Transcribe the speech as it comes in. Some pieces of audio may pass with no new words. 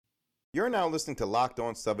You're now listening to Locked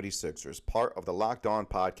On 76ers, part of the Locked On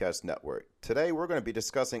Podcast Network. Today, we're going to be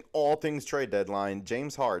discussing all things trade deadline,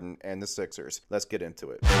 James Harden, and the Sixers. Let's get into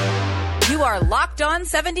it. You are Locked On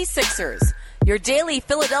 76ers, your daily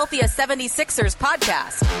Philadelphia 76ers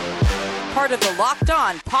podcast. Part of the Locked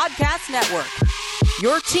On Podcast Network,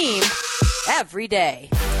 your team every day.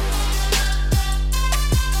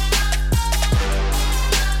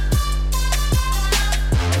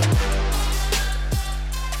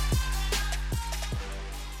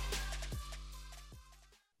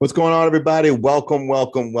 What's going on, everybody? Welcome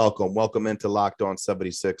into Locked On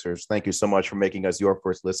 76ers. Thank you so much for making us your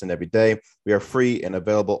first listen every day. We are free and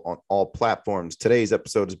available on all platforms. Today's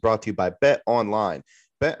episode is brought to you by Bet Online.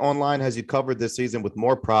 Bet Online has you covered this season with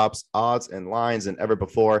more props, odds, and lines than ever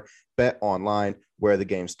before. Bet Online, where the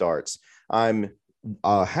game starts. I'm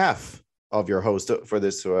half of your host for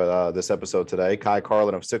this episode today, Kai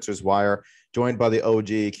Carlin of Sixers Wire, joined by the OG,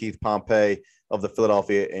 Keith Pompey of the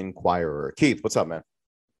Philadelphia Inquirer. Keith, what's up, man?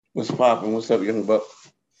 What's popping? What's up, young buck?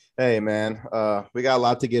 Hey, man. We got a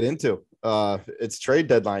lot to get into. It's trade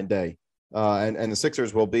deadline day, and the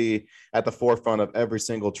Sixers will be at the forefront of every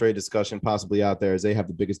single trade discussion possibly out there as they have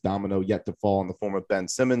the biggest domino yet to fall in the form of Ben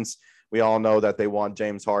Simmons. We all know that they want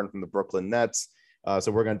James Harden from the Brooklyn Nets.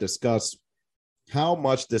 So we're going to discuss how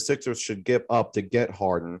much the Sixers should give up to get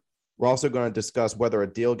Harden. We're also going to discuss whether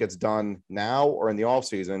a deal gets done now or in the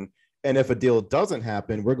offseason. And if a deal doesn't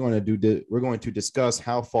happen, we're going to discuss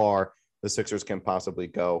how far the Sixers can possibly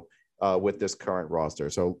go with this current roster.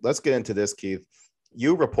 So let's get into this, Keith.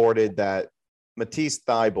 You reported that Matisse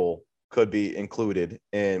Thybulle could be included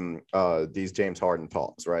in these James Harden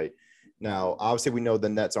talks, right? Now, obviously, we know the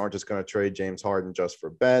Nets aren't just going to trade James Harden just for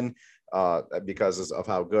Ben because of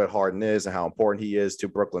how good Harden is and how important he is to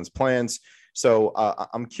Brooklyn's plans. So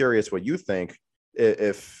I'm curious what you think.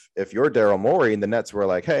 If you're Daryl Morey and the Nets were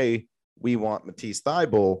like, hey, we want Matisse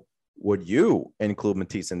Thybulle, would you include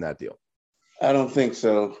Matisse in that deal? I don't think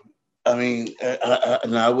so. I mean,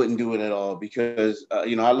 I wouldn't do it at all because, I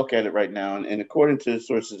look at it right now, and according to the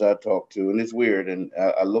sources I talked to, and it's weird, and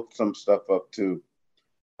I looked some stuff up too.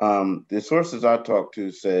 The sources I talked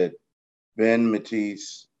to said Ben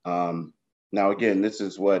Matisse. Now, again, this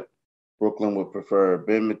is what Brooklyn would prefer: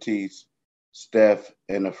 Ben Matisse, Steph,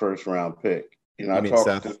 and a first-round pick. I talked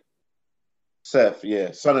Seth? to Seth,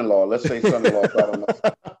 yeah, son-in-law. Let's say son-in-law. I don't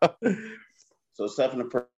know. So Seth in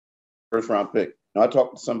the first-round pick. Now I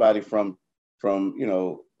talked to somebody from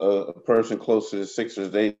a person close to the Sixers.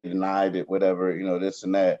 They denied it, whatever, this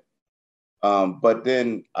and that. But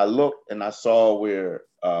then I looked and I saw where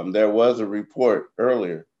there was a report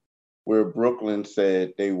earlier where Brooklyn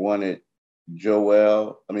said they wanted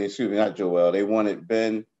not Joel. They wanted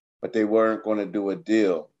Ben, but they weren't going to do a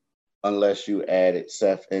deal unless you added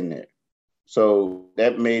Seth in there. So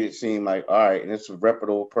that made it seem like, all right, and it's a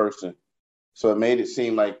reputable person. So it made it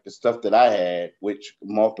seem like the stuff that I had, which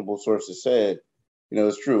multiple sources said,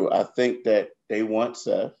 is true. I think that they want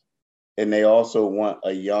Seth, and they also want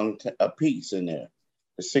a piece in there.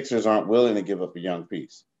 The Sixers aren't willing to give up a young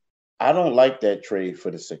piece. I don't like that trade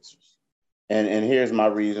for the Sixers. And here's my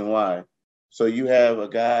reason why. So you have a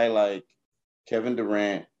guy like Kevin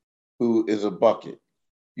Durant, who is a bucket.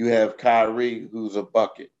 You have Kyrie, who's a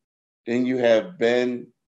bucket. Then you have Ben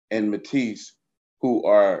and Matisse, who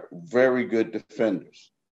are very good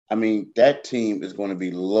defenders. I mean, that team is going to be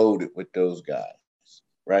loaded with those guys,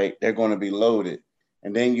 right? They're going to be loaded.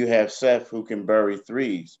 And then you have Seth, who can bury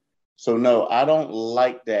threes. So, no, I don't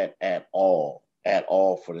like that at all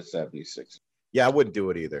for the 76ers. Yeah, I wouldn't do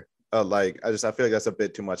it either. I feel like that's a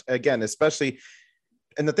bit too much. Again, especially,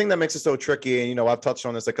 and the thing that makes it so tricky, and, I've touched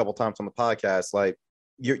on this a couple times on the podcast, like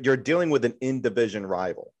you're dealing with an in-division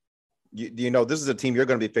rival. This is a team you're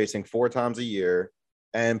going to be facing 4 times a year,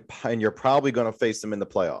 and you're probably going to face them in the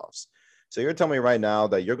playoffs. So you're telling me right now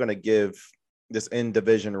that you're going to give this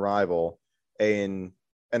in-division rival an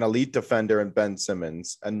elite defender in Ben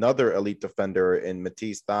Simmons, another elite defender in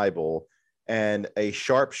Matisse Thybulle, and a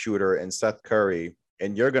sharpshooter in Seth Curry,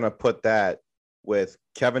 and you're going to put that with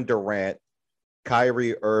Kevin Durant,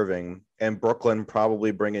 Kyrie Irving, and Brooklyn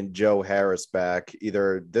probably bringing Joe Harris back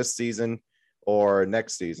either this season or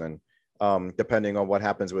next season. Depending on what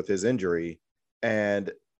happens with his injury,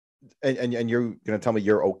 and you're going to tell me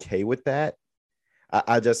you're okay with that?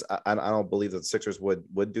 I don't believe that the Sixers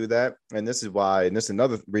would do that. And this is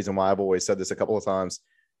another reason why I've always said this a couple of times.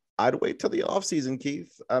 I'd wait till the offseason,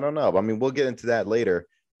 Keith. I don't know. I mean, we'll get into that later,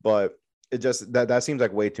 but it just that seems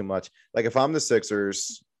like way too much. Like if I'm the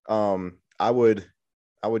Sixers, I would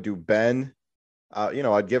do Ben.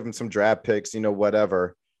 I'd give him some draft picks,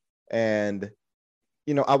 whatever. And,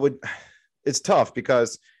 I would – it's tough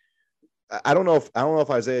because I don't know if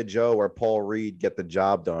Isaiah Joe or Paul Reed get the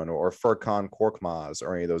job done, or Furkan Korkmaz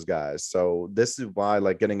or any of those guys. So this is why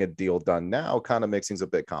like getting a deal done now kind of makes things a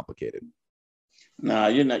bit complicated. Nah,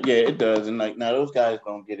 you're not. Yeah, it does. And like now, those guys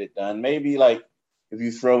don't get it done. Maybe like if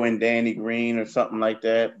you throw in Danny Green or something like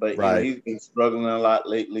that, but you know Right. he's been struggling a lot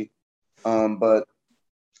lately. But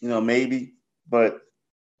you know maybe, but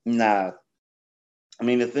nah. I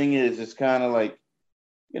mean, the thing is, it's kind of like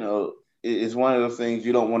you know, it's one of those things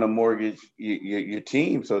you don't want to mortgage your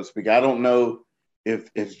team, so to speak. I don't know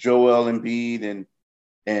if Joel Embiid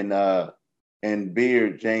and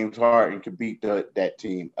Beard, James Harden could beat that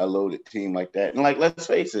team, a loaded team like that. And like, let's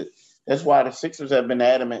face it, that's why the Sixers have been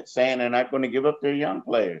adamant saying they're not going to give up their young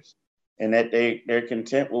players and that they're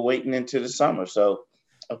content with waiting into the summer. So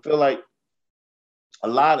I feel like a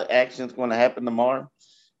lot of action is going to happen tomorrow.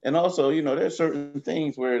 And also, you know, there's certain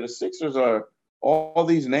things where the Sixers are, all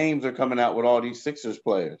these names are coming out with all these Sixers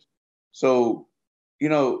players. So, you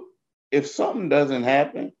know, if something doesn't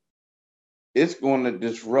happen, it's going to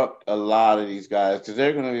disrupt a lot of these guys because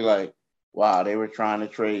they're going to be like, wow, they were trying to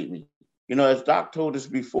trade me. You know, as Doc told us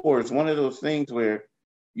before, it's one of those things where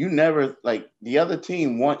you never, like, the other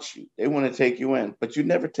team wants you. They want to take you in, but you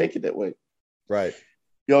never take it that way. Right.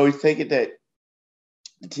 You always take it that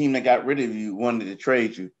the team that got rid of you wanted to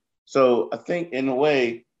trade you. So I think in a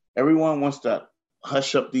way, everyone wants to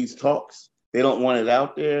hush up these talks. They don't want it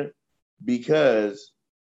out there because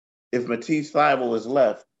if Matisse Thybulle is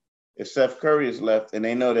left, if Seth Curry is left, and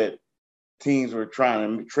they know that teams were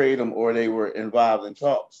trying to trade him or they were involved in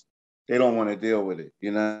talks, they don't want to deal with it.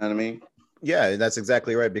 You know what I mean? Yeah, that's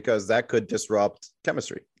exactly right, because that could disrupt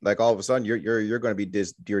chemistry. Like all of a sudden, you're going to be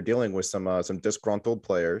you're dealing with some disgruntled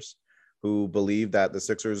players who believe that the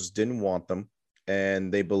Sixers didn't want them,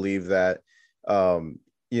 and they believe that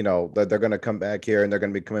you know that they're going to come back here and they're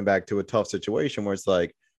going to be coming back to a tough situation where it's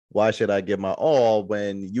like, why should I give my all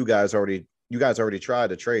when you guys already tried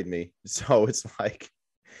to trade me? So it's like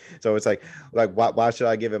why should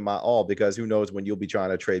I give it my all? Because who knows when you'll be trying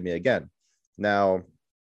to trade me again. Now,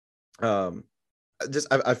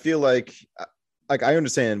 I feel like I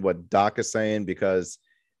understand what Doc is saying, because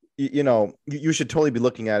you know, you should totally be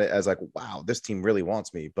looking at it as like, wow, this team really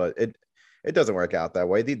wants me, but it doesn't work out that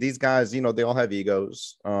way. These guys, you know, they all have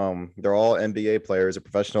egos. They're all NBA players, or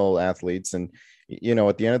professional athletes, and you know,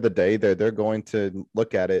 at the end of the day, they're going to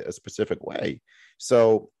look at it a specific way.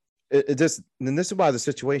 So it just, and this is why the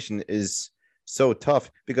situation is so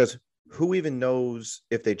tough, because who even knows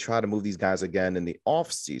if they try to move these guys again in the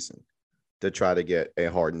off season to try to get a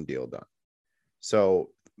Harden deal done. So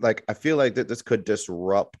like, I feel like that this could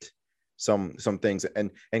disrupt some things.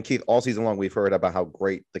 And Keith, all season long, we've heard about how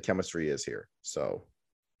great the chemistry is here. So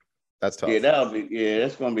that's tough. Yeah,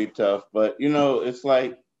 that's going to be tough. But, you know, it's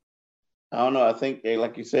like, I don't know. I think they,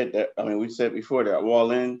 like you said, that, I mean, we said before, they're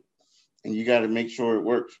all in and you got to make sure it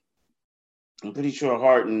works. I'm pretty sure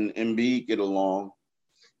Harden and Embiid get along,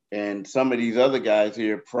 and some of these other guys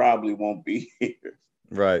here probably won't be here.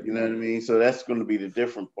 Right. You know what I mean? So that's going to be the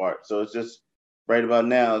different part. So it's just right about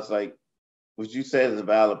now, it's like what you said is a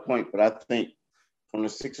valid point, but I think from the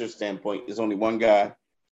Sixers standpoint, there's only one guy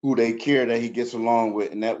who they care that he gets along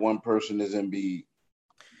with, and that one person is Embiid.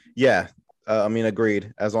 Yeah. I mean,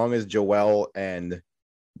 agreed. As long as Joel and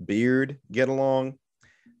Beard get along,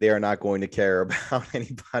 they are not going to care about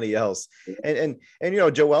anybody else. And you know,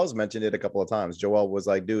 Joel's mentioned it a couple of times. Joel was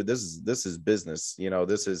like, dude, this is business. You know,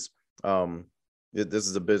 this is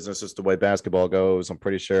a business. It's the way basketball goes. I'm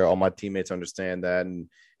pretty sure all my teammates understand that, and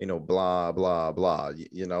you know, blah blah blah.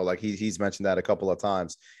 You know, like he's mentioned that a couple of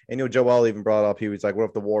times. And you know, Joel even brought up, he was like, what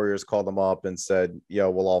if the Warriors called them up and said, yo,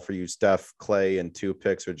 we'll offer you Steph, Clay, and 2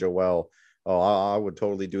 picks for Joel? Oh, I would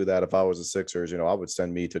totally do that if I was the Sixers. You know, I would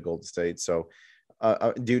send me to Golden State. So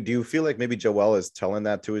do you feel like maybe Joel is telling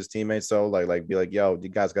that to his teammates though? Like be like, yo, you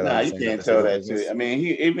guys got to. Nah, you can't tell that to. I mean,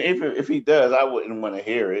 if he does, I wouldn't want to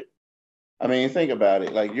hear it. I mean, think about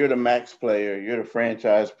it. Like, you're the max player, you're the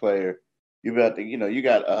franchise player. You got the, you know, you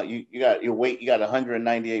got your weight. You got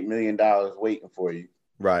 $198 million waiting for you,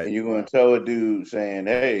 Right? And you're going to tell a dude saying,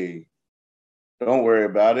 "Hey, don't worry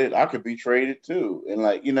about it. I could be traded too." And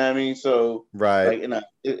like, you know what I mean? So, Right. like, you know,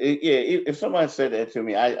 if somebody said that to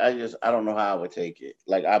me, I don't know how I would take it.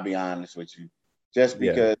 Like, I'll be honest with you, just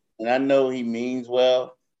because, and I know he means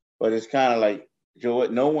well, but it's kind of like, Joel,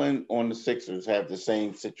 no one on the Sixers have the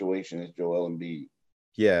same situation as Joel Embiid.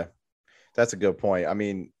 Yeah, that's a good point. I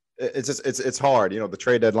mean, it's just it's hard. You know, the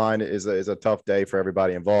trade deadline is a tough day for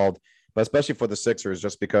everybody involved, but especially for the Sixers,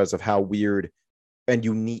 just because of how weird and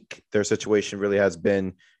unique their situation really has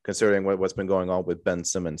been, considering what's been going on with Ben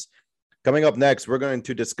Simmons. Coming up next, we're going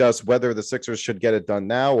to discuss whether the Sixers should get it done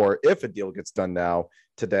now, or if a deal gets done now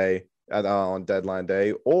today on deadline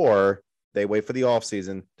day, or they wait for the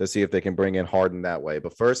offseason to see if they can bring in Harden that way.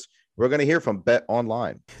 But first, we're going to hear from Bet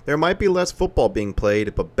Online. There might be less football being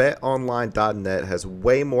played, but BetOnline.net has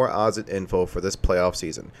way more odds and info for this playoff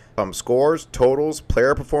season. From scores, totals,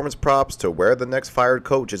 player performance props to where the next fired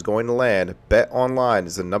coach is going to land, BetOnline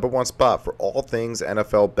is the #1 spot for all things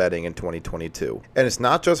NFL betting in 2022. And it's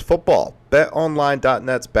not just football.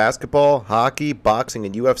 BetOnline.net's basketball, hockey, boxing,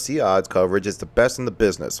 and UFC odds coverage is the best in the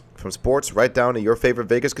business. From sports right down to your favorite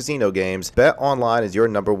Vegas casino games, BetOnline is your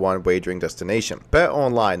 #1 wagering destination.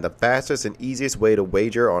 BetOnline, the fastest and easiest way to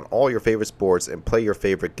wager on all your favorite sports and play your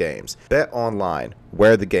favorite games. BetOnline,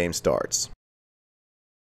 where the game starts.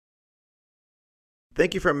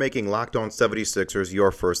 Thank you for making Locked On 76ers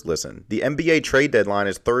your first listen. The NBA trade deadline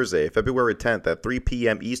is Thursday, February 10th at 3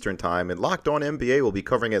 p.m. Eastern Time, and Locked On NBA will be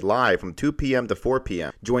covering it live from 2 p.m. to 4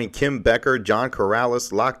 p.m. Join Kim Becker, John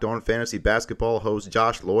Corrales, Locked On Fantasy Basketball host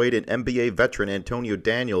Josh Lloyd, and NBA veteran Antonio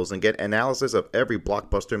Daniels and get analysis of every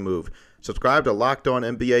blockbuster move. Subscribe to Locked On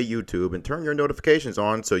NBA YouTube and turn your notifications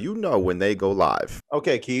on so you know when they go live.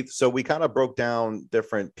 Okay, Keith. So we kind of broke down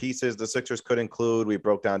different pieces the Sixers could include. We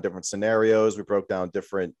broke down different scenarios. We broke down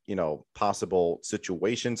different, possible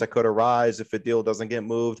situations that could arise if a deal doesn't get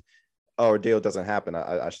moved or a deal doesn't happen,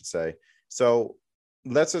 I should say. So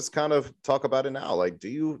let's just kind of talk about it now. Like, do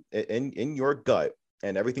you, in your gut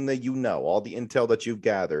and everything that you know, all the intel that you've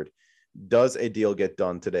gathered, does a deal get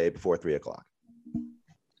done today before 3 o'clock?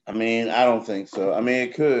 I mean, I don't think so. I mean,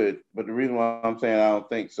 it could, but the reason why I'm saying I don't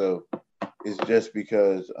think so is just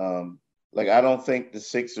because, I don't think the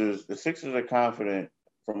Sixers are confident,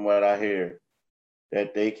 from what I hear,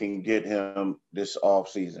 that they can get him this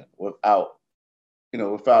offseason without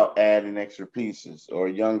adding extra pieces or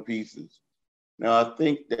young pieces. Now, I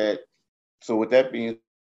think that, so with that being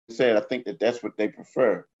said, I think that that's what they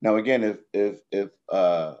prefer. Now, again, if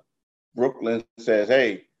Brooklyn says,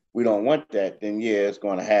 hey, we don't want that, then yeah, it's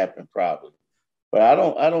going to happen probably. But I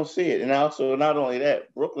don't see it. And also, not only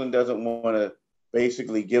that, Brooklyn doesn't want to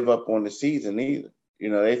basically give up on the season either.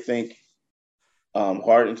 They think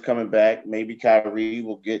Harden's coming back. Maybe Kyrie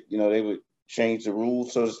will get, they would change the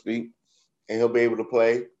rules, so to speak, and he'll be able to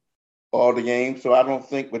play all the games. So I don't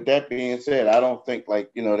think, with that being said, I don't think a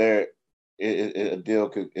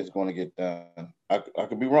deal is going to get done. I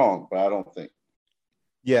could be wrong, but I don't think.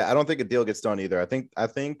 Yeah, I don't think a deal gets done either. I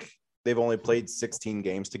think they've only played 16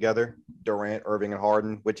 games together, Durant, Irving, and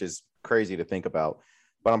Harden, which is crazy to think about.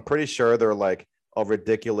 But I'm pretty sure they're like a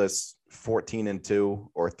ridiculous 14-2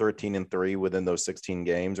 or 13-3 within those 16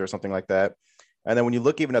 games or something like that. And then when you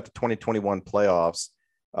look even at the 2021 playoffs,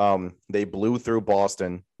 they blew through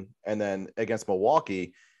Boston. And then against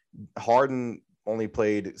Milwaukee, Harden only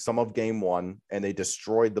played some of game 1 and they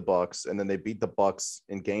destroyed the Bucks, and then they beat the Bucks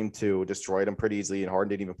in game 2, destroyed them pretty easily, and Harden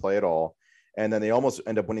didn't even play at all. And then they almost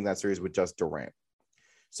end up winning that series with just Durant.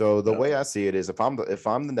 So the way I see it is, if I'm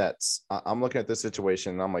the Nets, I'm looking at this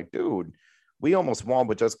situation and I'm like, dude, we almost won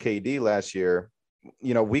with just KD last year.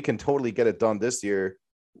 We can totally get it done this year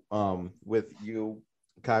with you,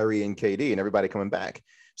 Kyrie, and KD and everybody coming back.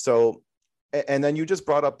 So, and then you just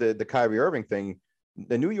brought up the Kyrie Irving thing.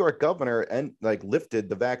 The New York governor lifted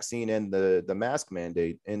the vaccine and the mask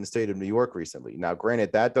mandate in the state of New York recently. Now,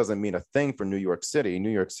 granted, that doesn't mean a thing for New York City. New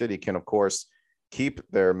York City can, of course, keep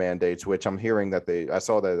their mandates, which I'm hearing that I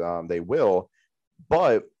saw that they will.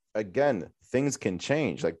 But again, things can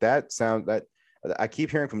change. Like that I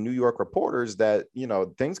keep hearing from New York reporters that,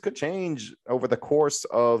 things could change over the course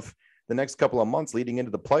of the next couple of months leading into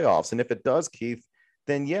the playoffs. And if it does, Keith,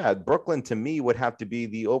 then yeah, Brooklyn to me would have to be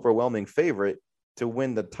the overwhelming favorite to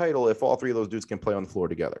win the title if all three of those dudes can play on the floor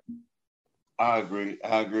together. I agree.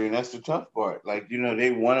 And that's the tough part.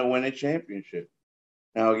 They want to win a championship.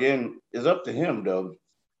 Now, again, it's up to him, though,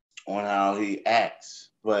 on how he acts.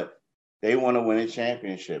 But they want to win a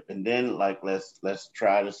championship. And then, let's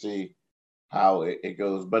try to see how it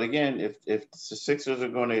goes. But again, if the Sixers are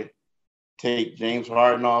going to take James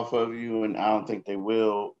Harden off of you, and I don't think they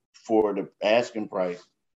will, for the asking price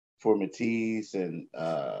for Matisse and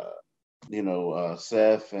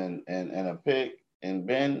Seth and a pick and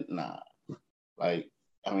Ben, nah. I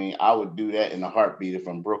would do that in a heartbeat if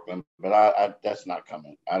I'm Brooklyn, but I that's not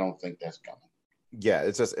coming. I don't think that's coming. Yeah,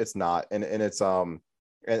 it's not, and it's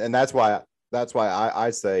and that's why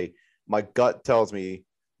I say my gut tells me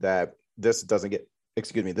that this doesn't get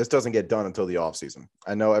done until the offseason.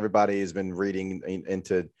 I know everybody has been reading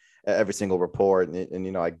into every single report,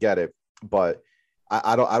 and I get it, but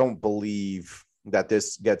I don't believe that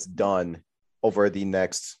this gets done over the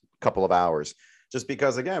next couple of hours, just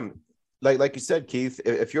because, again, like you said, Keith,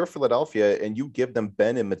 if you're Philadelphia and you give them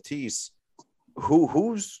Ben and Matisse,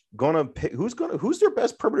 who's their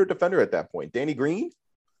best perimeter defender at that point? Danny Green.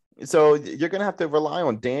 So you're gonna have to rely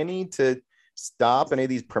on Danny to stop any of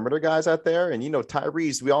these perimeter guys out there. And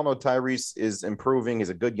Tyrese, we all know Tyrese is improving. He's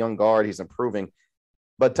a good young guard. He's improving,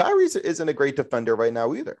 but Tyrese isn't a great defender right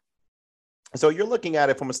now either. So you're looking at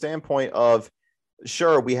it from a standpoint of,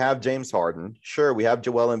 sure, we have James Harden, sure, we have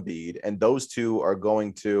Joel Embiid, and those two are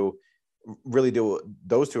going to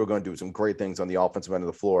do some great things on the offensive end of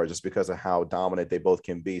the floor just because of how dominant they both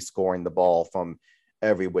can be scoring the ball from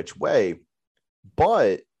every which way.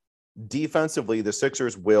 But defensively, the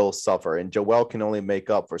Sixers will suffer, and Joel can only make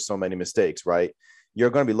up for so many mistakes, right? You're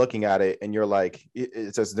going to be looking at it and you're like,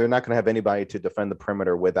 it says they're not going to have anybody to defend the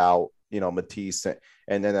perimeter without, Matisse.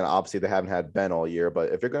 And then obviously they haven't had Ben all year,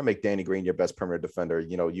 but if you're going to make Danny Green your best perimeter defender,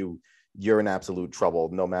 you're in absolute trouble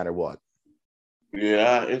no matter what.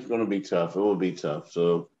 Yeah, it's going to be tough. It will be tough.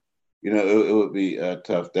 So, it would be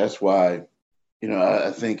tough. That's why,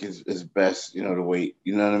 I think it's best, to wait.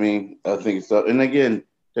 You know what I mean? I think it's tough. And again,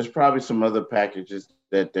 there's probably some other packages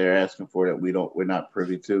that they're asking for that we're not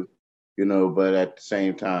privy to, but at the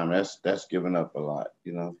same time, that's giving up a lot,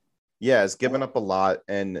 Yeah, it's giving up a lot.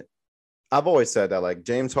 And I've always said that, like,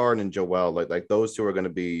 James Harden and Joel, like those two are going to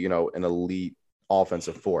be, an elite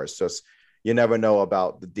offensive force. Just, you never know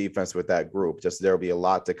about the defense with that group. Just there'll be a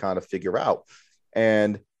lot to kind of figure out.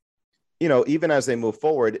 And, even as they move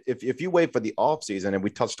forward, if you wait for the offseason, and we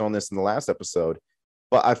touched on this in the last episode,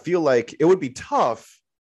 but I feel like it would be tough,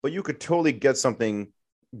 but you could totally get something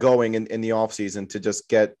going in the offseason to just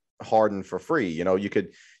get Harden for free.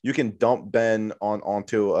 You can dump Ben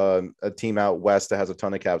onto a team out west that has a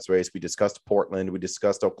ton of cap space. We discussed Portland. We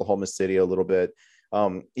discussed Oklahoma City a little bit.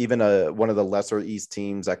 Even one of the lesser East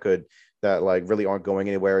teams that like really aren't going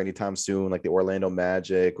anywhere anytime soon, like the Orlando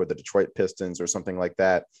Magic or the Detroit Pistons or something like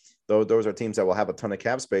that. Those are teams that will have a ton of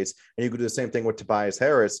cap space. And you could do the same thing with Tobias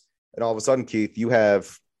Harris. And all of a sudden, Keith, you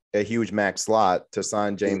have a huge max slot to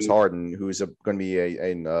sign James Harden, who's going to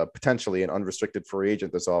be potentially an unrestricted free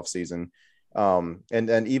agent this offseason.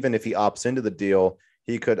 And even if he opts into the deal,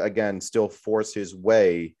 he could, again, still force his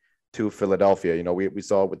way to Philadelphia. We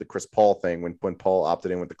saw it with the Chris Paul thing when Paul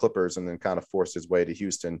opted in with the Clippers and then kind of forced his way to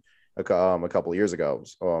Houston a couple of years ago.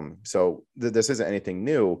 So this isn't anything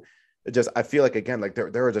new. I feel like, again, like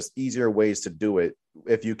there are just easier ways to do it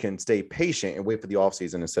if you can stay patient and wait for the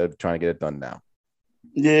offseason instead of trying to get it done now.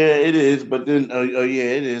 Yeah, it is. But then,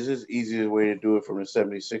 it is. It's easier way to do it from the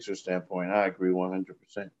 76ers standpoint. I agree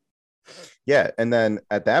 100%. Yeah. And then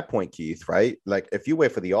at that point, Keith, right? Like if you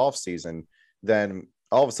wait for the offseason, then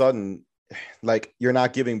all of a sudden, like you're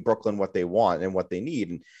not giving Brooklyn what they want and what they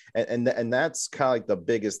need. And that's kind of like the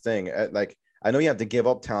biggest thing. Like, I know you have to give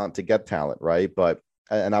up talent to get talent, right? But,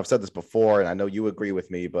 and I've said this before, and I know you agree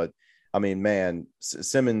with me, but I mean, man,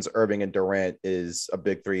 Simmons, Irving, and Durant is a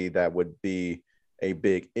big three that would be a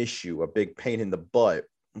big issue, a big pain in the butt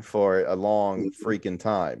for a long freaking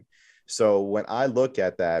time. So when I look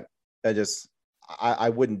at that, I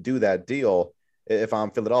wouldn't do that deal if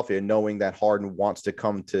I'm Philadelphia, knowing that Harden wants to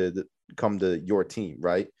come to your team,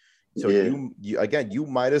 right? So you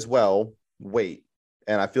might as well wait.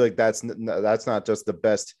 And I feel like that's not just the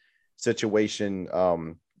best situation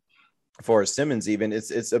for Simmons. Even it's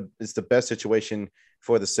the best situation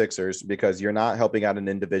for the Sixers because you're not helping out an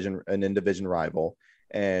in-division rival,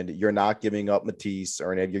 and you're not giving up Matisse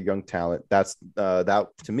or any of your young talent. That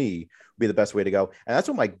to me would be the best way to go, and that's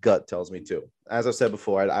what my gut tells me too. As I said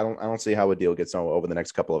before, I don't see how a deal gets on over the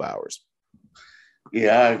next couple of hours.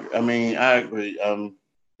 Yeah, I mean, I agree.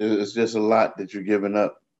 It's just a lot that you're giving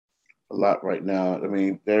up, a lot right now. I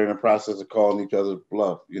mean, they're in the process of calling each other's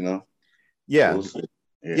bluff, Yeah.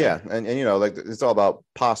 Yeah. And like it's all about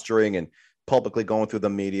posturing and publicly going through the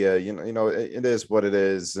media. It is what it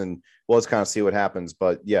is, and we'll just kind of see what happens.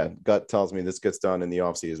 But yeah, gut tells me this gets done in the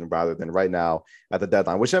offseason rather than right now at the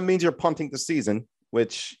deadline, which that means you're punting the season,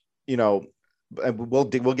 which, and we'll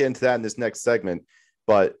get into that in this next segment.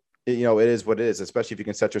 But it is what it is, especially if you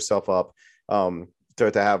can set yourself up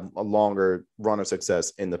to have a longer run of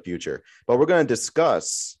success in the future. But we're going to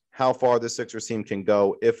discuss how far the Sixers team can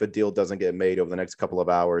go if a deal doesn't get made over the next couple of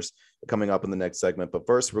hours, coming up in the next segment. But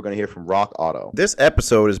first, we're going to hear from Rock Auto. This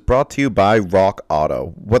episode is brought to you by Rock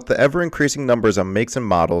Auto. With the ever-increasing numbers of makes and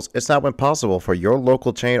models, it's now impossible for your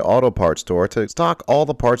local chain auto parts store to stock all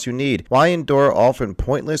the parts you need. Why endure often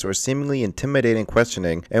pointless or seemingly intimidating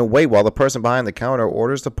questioning and wait while the person behind the counter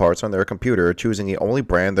orders the parts on their computer, choosing the only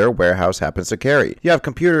brand their warehouse happens to carry? You have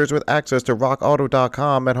computers with access to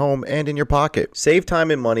rockauto.com at home and in your pocket. Save time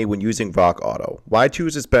and money when using Rock Auto. Why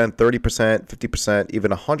choose to spend 30%, 50%, even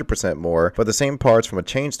 100% 20% more for the same parts from a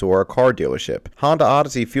chain store or car dealership. Honda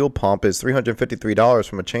Odyssey fuel pump is $353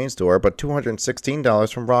 from a chain store, but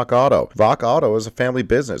 $216 from Rock Auto. Rock Auto is a family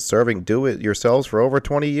business serving do-it-yourselves for over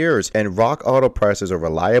 20 years, and Rock Auto prices are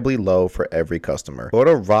reliably low for every customer. Go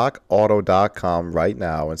to rockauto.com right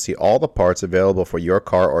now and see all the parts available for your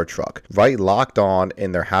car or truck. Write Locked On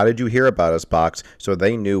in their How Did You Hear About Us box so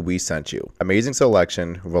they knew we sent you. Amazing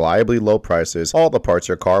selection, reliably low prices, all the parts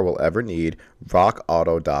your car will ever need.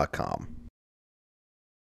 rockauto.com.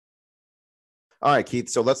 All right, Keith,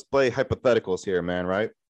 so let's play hypotheticals here, man, right?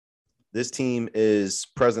 This team is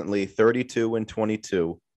presently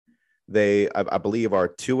 32-22. They, I believe, are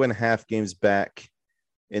 2.5 games back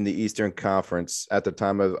in the Eastern Conference at the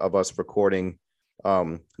time of us recording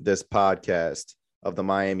this podcast of the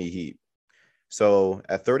Miami Heat. So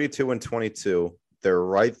at 32-22, they're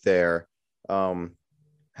right there.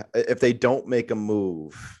 If they don't make a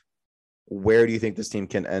move, where do you think this team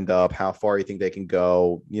can end up? How far do you think they can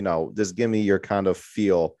go? You know, just give me your kind of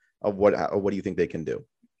feel of what do you think they can do?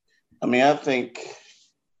 I mean, I think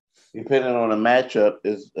depending on the matchup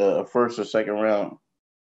is a first or second round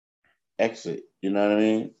exit. You know what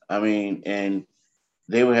I mean? And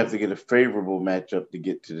they would have to get a favorable matchup to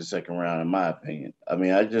get to the second round, in my opinion. I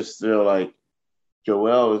mean, I just feel like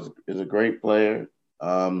Joel is a great player,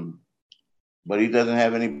 but he doesn't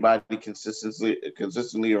have anybody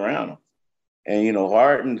consistently around him. And, you know,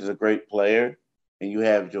 Harden is a great player, and you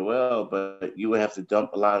have Joel, but you would have to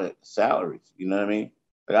dump a lot of salaries. You know what I mean?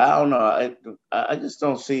 But I don't know. I just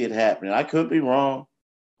don't see it happening. I could be wrong,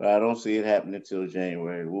 but I don't see it happening until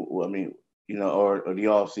January. I mean, you know, or the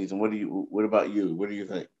offseason. What about you? What do you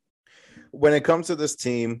think? When it comes to this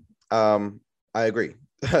team, I agree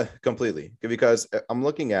completely, because I'm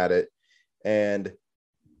looking at it and,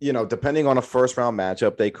 you know, depending on a first round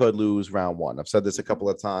matchup, they could lose round one. I've said this a couple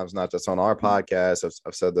of times, not just on our podcast.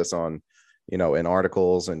 I've said this on, you know, in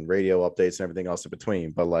articles and radio updates and everything else in between.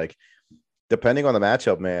 But like, depending on the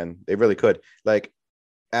matchup, man, they really could. Like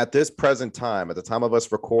at this present time, at the time of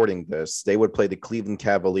us recording this, they would play the Cleveland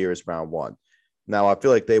Cavaliers round one. Now, I feel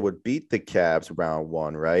like they would beat the Cavs round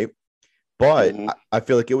one, right? But I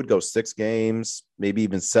feel like it would go 6 games, maybe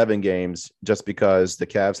even 7 games, just because the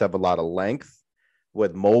Cavs have a lot of length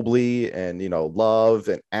with Mobley and, you know, Love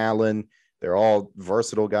and Allen. They're all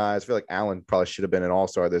versatile guys. I feel like Allen probably should have been an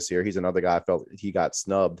all-star this year. He's another guy I felt he got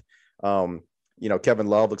snubbed. You know, Kevin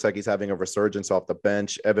Love looks like he's having a resurgence off the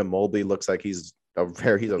bench. Evan Mobley looks like he's a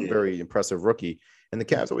very impressive rookie. And the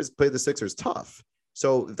Cavs always play the Sixers tough.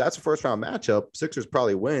 So if that's a first-round matchup, Sixers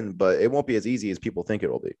probably win, but it won't be as easy as people think it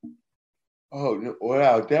will be. Oh,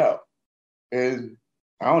 without doubt. And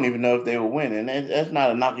I don't even know if they will win. And that's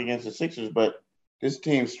not a knock against the Sixers, but this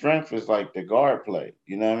team's strength is like the guard play.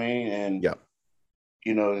 You know what I mean? And,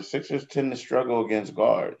 you know, the Sixers tend to struggle against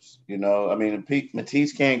guards. You know, I mean,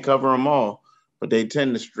 Matisse can't cover them all, but they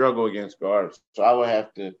tend to struggle against guards. So I would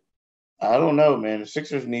have to, I don't know, man. The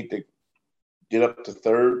Sixers need to get up to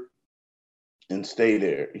third and stay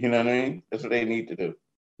there. You know what I mean? That's what they need to do.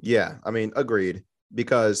 Yeah, I mean, agreed.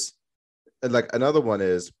 Because like another one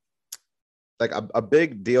is like a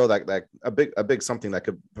big deal that a big something that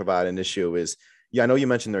could provide an issue is, I know you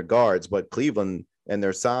mentioned their guards, but Cleveland and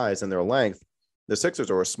their size and their length, the Sixers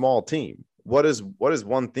are a small team. What is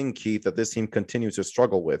one thing, Keith, that this team continues to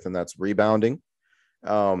struggle with? And that's rebounding,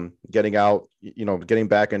 getting out, you know, getting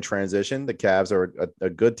back in transition. The Cavs are a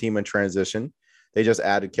good team in transition. They just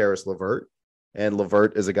added Karis LeVert, and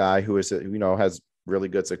LeVert is a guy who is, you know, has really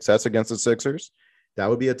good success against the Sixers. That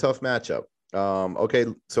would be a tough matchup. Okay,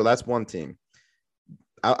 so that's one team.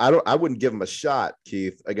 I wouldn't give them a shot,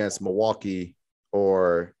 Keith, against Milwaukee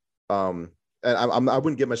or and I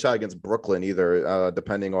wouldn't give them a shot against Brooklyn either,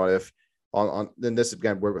 depending on if on then this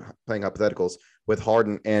again we're playing hypotheticals with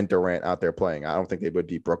Harden and Durant out there playing. I don't think they would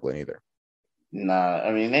beat Brooklyn either. Nah,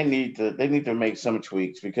 I mean they need to make some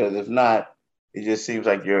tweaks, because if not, it just seems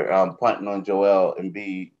like you're punting on Joel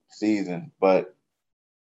Embiid season. But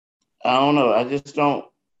I don't know. I just don't.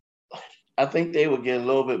 I think they would get a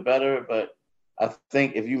little bit better, but I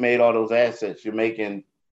think if you made all those assets, you're making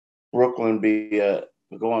Brooklyn be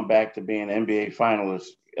going back to being an NBA finalist,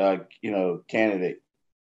 you know, candidate.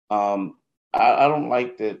 I don't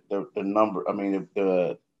like the number. I mean,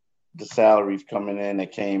 the salaries coming in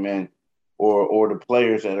that came in, or the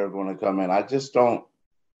players that are going to come in. I just don't.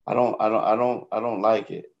 I don't like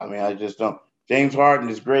it. I mean, I just don't. James Harden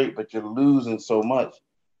is great, but you're losing so much.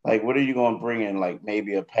 Like, what are you going to bring in? Like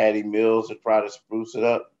maybe a Patty Mills to try to spruce it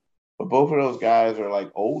up. But both of those guys are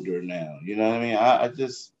like older now. You know what I mean?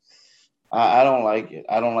 I don't like it.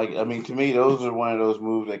 I don't like it. I mean, to me, those are one of those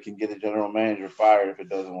moves that can get a general manager fired if it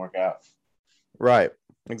doesn't work out. Right.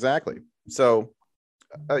 Exactly. So,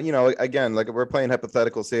 again, like we're playing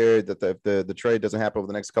hypotheticals here that the trade doesn't happen over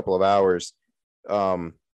the next couple of hours.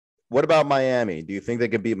 What about Miami? Do you think they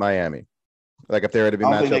could beat Miami? Like if they were to be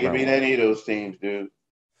I don't matched think they up can beat any of those teams, dude.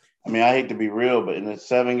 I mean, I hate to be real, but in a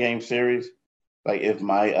 7-game series, like if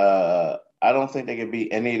I don't think they could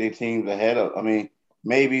beat any of the teams ahead of. I mean,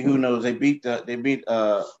 maybe who knows? They beat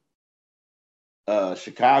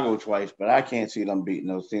Chicago twice, but I can't see them beating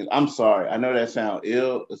those teams. I'm sorry. I know that sounds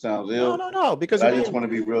ill. It sounds ill. No, because I just want to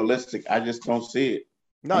be realistic. I just don't see it.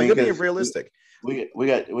 No, you're being realistic. We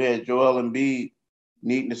had Joel Embiid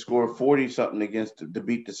needing to score 40 something to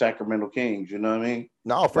beat the Sacramento Kings. You know what I mean?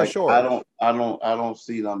 No, for sure. I don't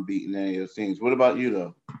see them beating any of those teams. What about you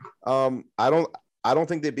though? I don't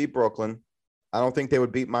think they beat Brooklyn. I don't think they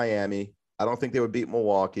would beat Miami. I don't think they would beat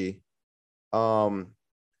Milwaukee.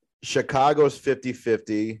 Chicago's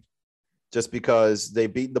 50-50 just because they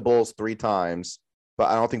beat the Bulls 3 times, but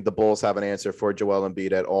I don't think the Bulls have an answer for Joel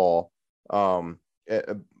Embiid at all.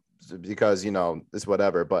 Because, it's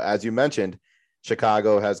whatever. But as you mentioned,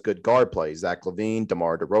 Chicago has good guard play. Zach LaVine,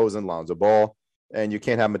 DeMar DeRozan, Lonzo Ball, and you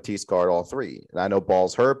can't have Matisse guard all 3. And I know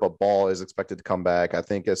Ball's hurt, but Ball is expected to come back, I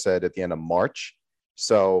think I said at the end of March.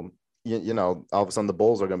 So, all of a sudden the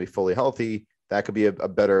Bulls are going to be fully healthy. That could be a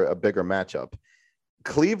bigger matchup.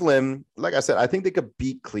 Cleveland, like I said, I think they could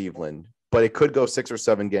beat Cleveland, but it could go 6 or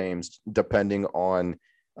 7 games depending on,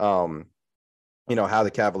 how the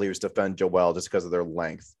Cavaliers defend Joel just because of their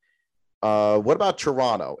length. What about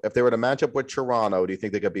Toronto? If they were to match up with Toronto, do you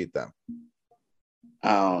think they could beat them?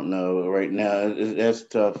 I don't know. Right now, that's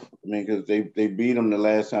tough. I mean, because they beat them the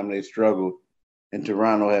last time they struggled, and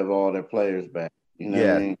Toronto have all their players back. You know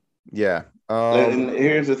what I mean? Yeah. And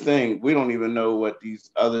here's the thing: we don't even know what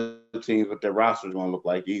these other teams with their rosters going to look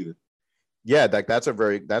like either. Yeah, that's a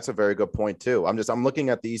very good point too. I'm looking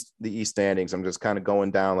at the East standings. I'm just kind of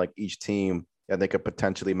going down like each team and they could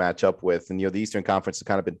potentially match up with. And the Eastern Conference has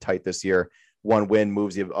kind of been tight this year. 1 win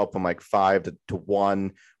moves you up from like 5 to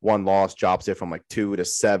 1. 1 loss drops it from like 2 to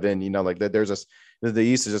 7. Like the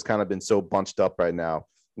East has just kind of been so bunched up right now.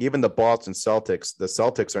 Even the Boston Celtics, the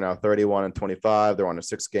Celtics are now 31-25. They're on a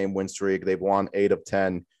 6-game win streak. They've won 8 of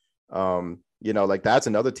 10. Like that's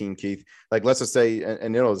another team, Keith. Like let's just say,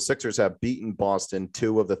 and the Sixers have beaten Boston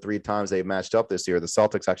 2 of the 3 times they've matched up this year. The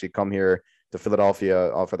Celtics actually come here to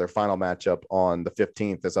Philadelphia for their final matchup on the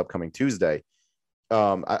 15th, this upcoming Tuesday.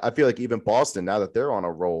 I feel like even Boston, now that they're on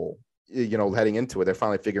a roll, heading into it, they're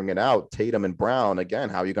finally figuring it out. Tatum and Brown, again,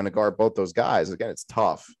 how are you going to guard both those guys? Again, it's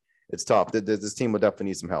tough. This team will definitely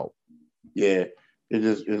need some help. Yeah,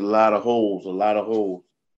 it's a lot of holes.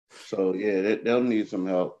 So, yeah, they'll need some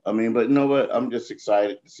help. I mean, but you know what? I'm just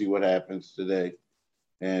excited to see what happens today.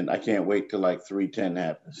 And I can't wait till like 3:10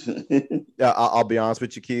 happens. Yeah, I'll be honest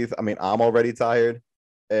with you, Keith. I mean, I'm already tired.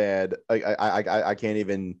 And I can't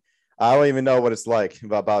even – I don't even know what it's like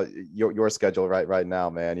about your schedule right now,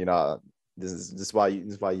 man. This is why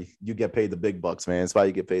you get paid the big bucks, man. It's why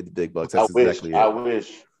you get paid the big bucks. I wish. I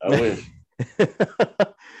wouldn't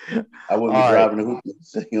be driving the hoop.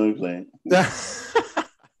 You playing.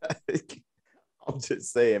 I'm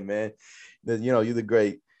just saying, man. You're the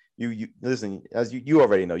great. You listen, as you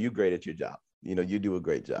already know, you're great at your job. You do a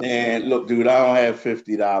great job. Man, look, dude, I don't have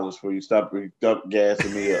 $50 for you. Stop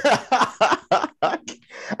gassing me up.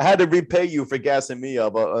 I had to repay you for gassing me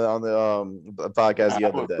up on the podcast the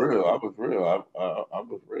other day. I was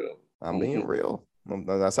real. I'm being real.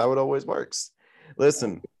 That's how it always works.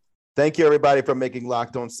 Listen, thank you, everybody, for making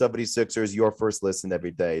Locked On 76ers your first listen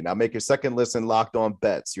every day. Now make your second listen Locked On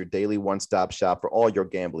Bets, your daily one-stop shop for all your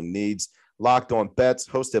gambling needs. Locked On Bets,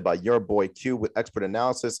 hosted by your boy Q with expert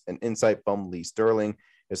analysis and insight from Lee Sterling,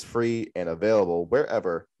 is free and available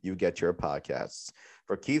wherever you get your podcasts.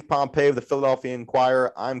 For Keith Pompey of the Philadelphia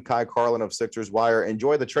Inquirer, I'm Kai Carlin of Sixers Wire.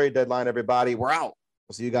 Enjoy the trade deadline, everybody. We're out.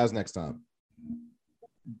 We'll see you guys next time.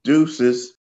 Deuces.